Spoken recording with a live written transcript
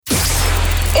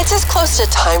It's as close to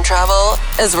time travel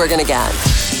as we're gonna get.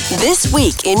 This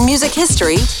Week in Music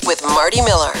History with Marty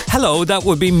Miller. Hello, that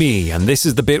would be me, and this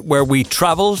is the bit where we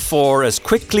travel for as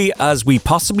quickly as we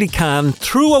possibly can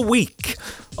through a week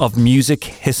of music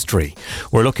history.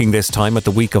 We're looking this time at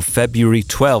the week of February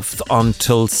 12th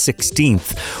until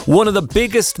 16th. One of the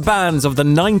biggest bands of the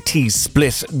 90s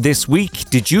split this week.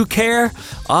 Did you care?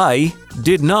 I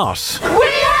did not.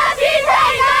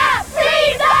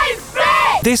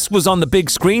 This was on the big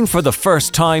screen for the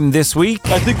first time this week.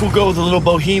 I think we'll go with a little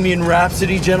Bohemian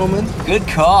Rhapsody, gentlemen. Good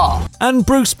call. And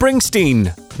Bruce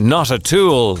Springsteen, not a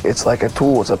tool. It's like a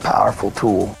tool, it's a powerful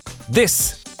tool.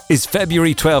 This is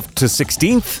February 12th to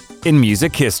 16th in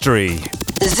music history.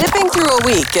 Zipping through a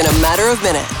week in a matter of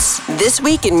minutes. This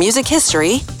Week in Music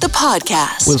History, the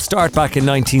podcast. We'll start back in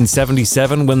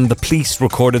 1977 when the Police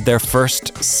recorded their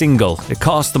first single. It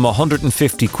cost them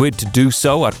 150 quid to do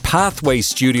so at Pathway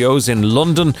Studios in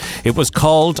London. It was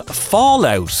called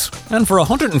Fallout. And for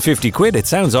 150 quid, it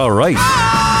sounds all right.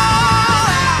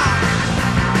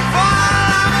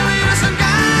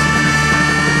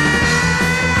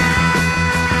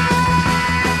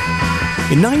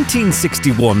 In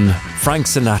 1961, Frank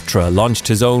Sinatra launched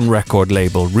his own record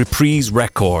label, Reprise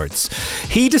Records.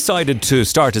 He decided to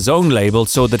start his own label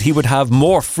so that he would have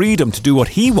more freedom to do what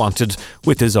he wanted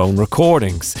with his own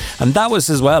recordings. And that was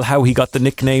as well how he got the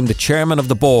nickname the chairman of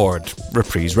the board,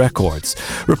 Reprise Records.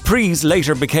 Reprise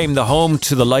later became the home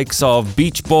to the likes of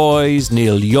Beach Boys,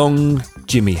 Neil Young,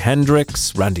 Jimi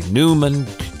Hendrix, Randy Newman,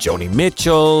 Joni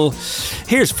Mitchell.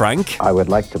 Here's Frank. I would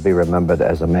like to be remembered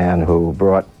as a man who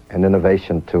brought an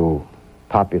innovation to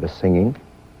popular singing,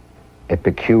 a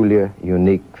peculiar,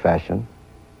 unique fashion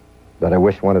that I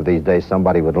wish one of these days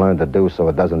somebody would learn to do so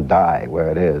it doesn't die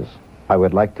where it is. I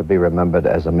would like to be remembered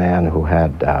as a man who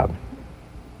had a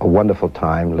wonderful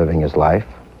time living his life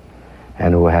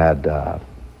and who had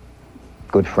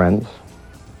good friends,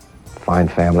 fine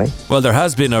family. Well, there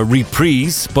has been a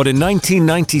reprise, but in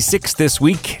 1996 this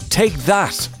week, Take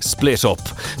That split up.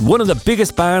 One of the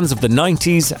biggest bands of the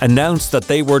 90s announced that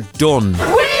they were done.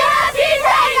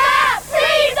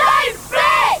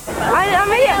 I'm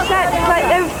really upset.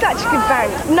 They were such a good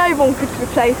band. No one could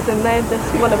replace them. They're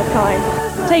just one of a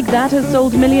kind. Take That has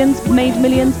sold millions, made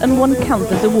millions, and won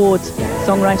countless awards.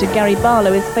 Songwriter Gary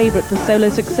Barlow is favourite for solo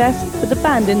success, but the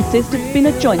band insists it's been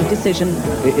a joint decision.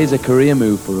 It is a career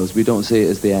move for us. We don't see it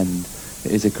as the end.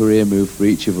 It is a career move for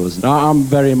each of us. I'm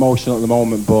very emotional at the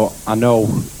moment, but I know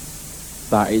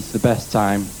that it's the best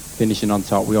time finishing on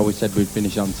top. We always said we'd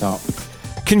finish on top.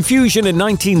 Confusion in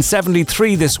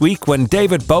 1973 this week when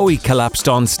David Bowie collapsed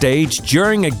on stage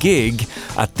during a gig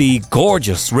at the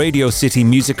gorgeous Radio City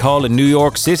Music Hall in New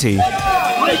York City. What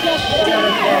happened?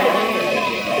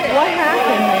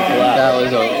 That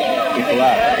was a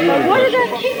collapse. What did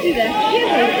that kid do there?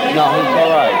 No, he's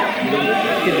alright.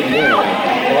 He didn't do it.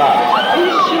 Collapse. Are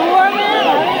you sure, man?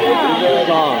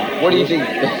 What do you think?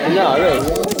 No, really.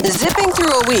 Zipping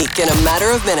through a week in a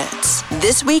matter of minutes.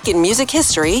 This Week in Music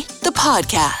History, the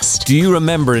podcast. Do you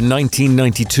remember in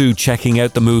 1992 checking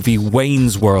out the movie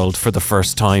Wayne's World for the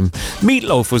first time?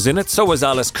 Meatloaf was in it, so was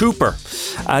Alice Cooper.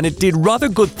 And it did rather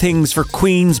good things for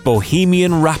Queen's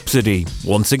Bohemian Rhapsody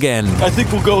once again. I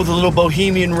think we'll go with a little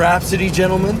Bohemian Rhapsody,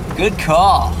 gentlemen. Good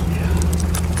call.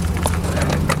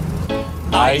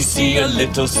 I see a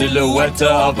little silhouette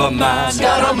of a man.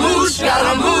 Scaramouche,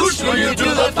 Scaramouche, will you do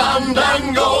the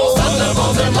fandango?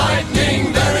 Thunderbolt and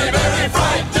lightning, very, very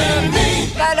frightening.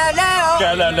 Galileo.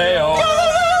 Galileo.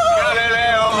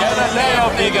 Galileo. Galileo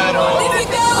Figaro.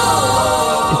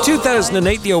 In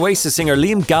 2008, the Oasis singer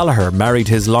Liam Gallagher married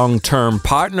his long-term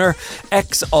partner,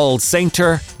 ex-All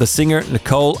Sainter, the singer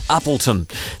Nicole Appleton.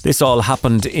 This all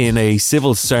happened in a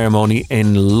civil ceremony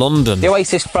in London. The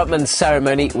Oasis frontman's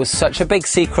ceremony was such a big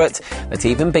secret that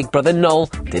even big brother Noel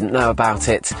didn't know about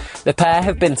it. The pair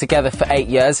have been together for 8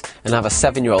 years and have a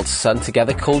 7-year-old son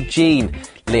together called Gene.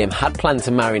 Liam had planned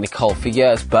to marry Nicole for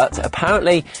years, but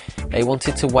apparently they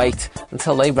wanted to wait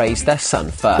until they raised their son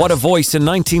first. What a voice. In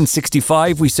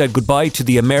 1965, we said goodbye to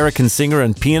the American singer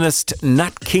and pianist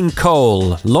Nat King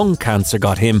Cole. Lung cancer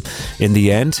got him in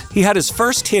the end. He had his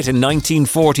first hit in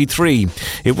 1943.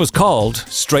 It was called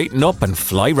Straighten Up and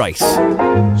Fly Right.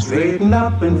 Straighten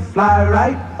up and fly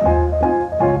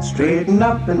right. Straighten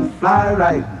up and fly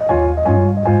right.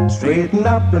 Straighten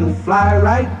up and fly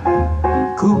right.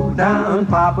 Cool down,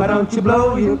 Papa, don't you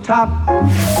blow your top.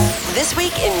 This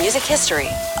Week in Music History,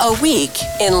 a week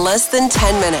in less than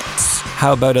 10 minutes.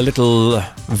 How about a little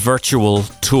virtual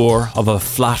tour of a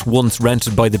flat once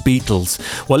rented by the Beatles?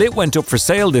 Well, it went up for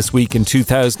sale this week in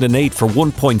 2008 for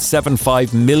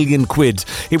 1.75 million quid.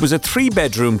 It was a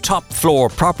 3-bedroom top floor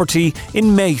property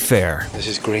in Mayfair. This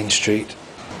is Green Street.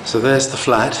 So there's the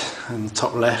flat in the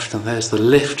top left, and there's the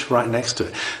lift right next to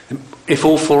it. If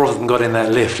all 4 of them got in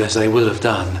that lift, as they will have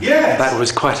done, that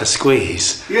was quite a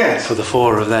squeeze for the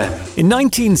 4 of them. In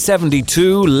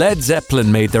 1972, Led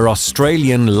Zeppelin made their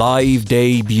Australian live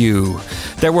debut.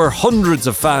 There were hundreds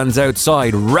of fans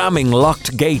outside ramming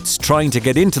locked gates trying to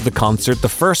get into the concert, the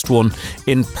first one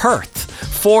in Perth.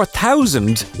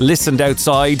 4,000 listened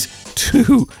outside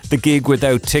to the gig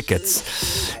without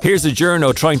tickets. Here's a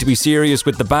journo trying to be serious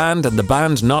with the band and the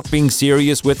band not being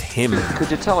serious with him. Could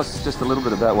you tell us just a little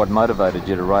bit about what motivated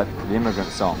you to write the Immigrant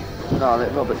Song? I'll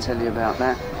let Robert tell you about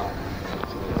that.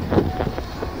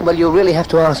 Well, you'll really have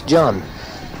to ask John.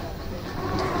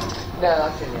 No,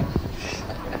 I'll tell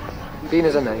you. Being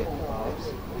as I know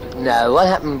you. No, what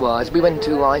happened was we went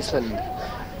to Iceland,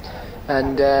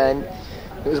 and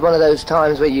it was one of those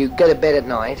times where you go to bed at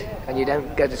night and you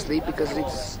don't go to sleep because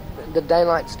the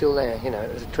daylight's still there. You know,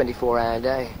 it was a 24-hour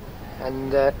day,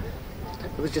 and it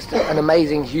was just an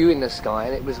amazing hue in the sky,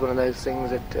 and it was one of those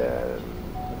things that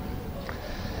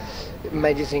it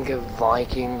made you think of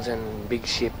Vikings and big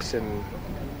ships and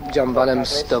John Bonham's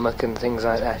stomach and things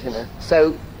like that. You know,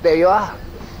 so there you are,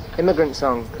 Immigrant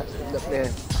Song. Up there.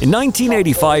 In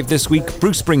 1985 this week,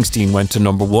 Bruce Springsteen went to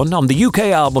number 1 on the UK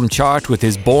album chart with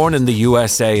his Born in the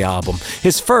USA album,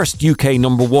 his first UK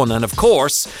number 1, and of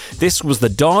course, this was the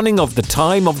dawning of the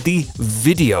time of the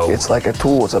video. It's like a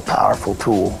tool, it's a powerful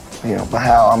tool, you know, but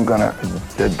how I'm gonna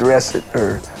address it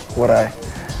or what I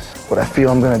feel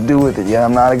I'm gonna do with it,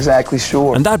 I'm not exactly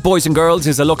sure. And that, boys and girls,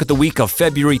 is a look at the week of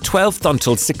February 12th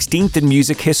until 16th in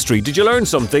music history. Did you learn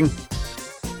something?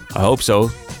 I hope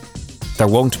so. There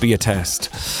won't be a test.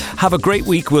 Have a great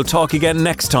week. We'll talk again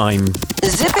next time.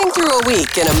 Zipping through a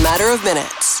week in a matter of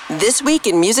minutes. This Week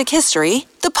in Music History,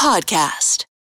 the podcast.